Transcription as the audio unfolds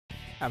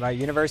How about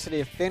University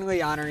of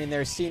Findlay honoring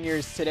their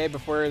seniors today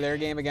before their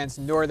game against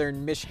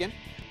Northern Michigan?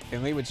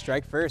 Findlay would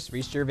strike first.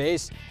 Reese Gervais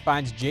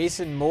finds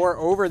Jason Moore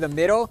over the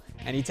middle,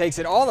 and he takes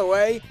it all the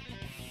way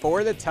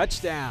for the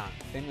touchdown.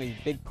 Findlay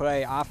big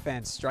play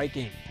offense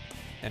striking.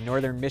 And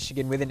Northern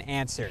Michigan with an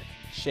answer.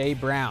 Shea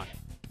Brown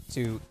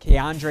to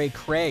Keandre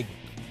Craig.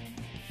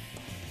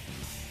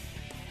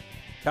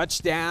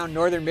 Touchdown,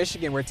 Northern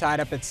Michigan. We're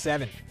tied up at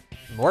 7.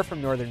 More from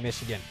Northern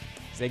Michigan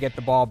as they get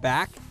the ball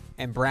back,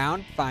 and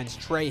Brown finds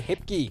Trey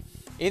Hipke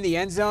in the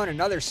end zone.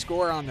 Another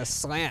score on the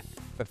slant,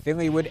 but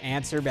Findlay would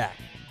answer back.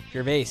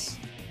 Gervais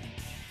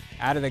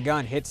out of the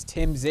gun hits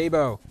Tim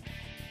Zabo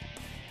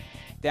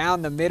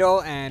down the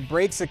middle and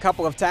breaks a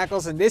couple of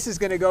tackles, and this is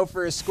going to go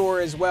for a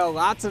score as well.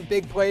 Lots of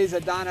big plays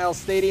at Donnell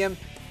Stadium.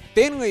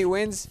 Findlay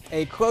wins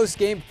a close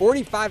game,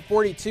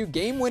 45-42,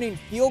 game-winning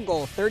field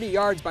goal, 30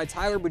 yards by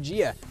Tyler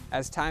Bugia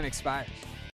as time expires.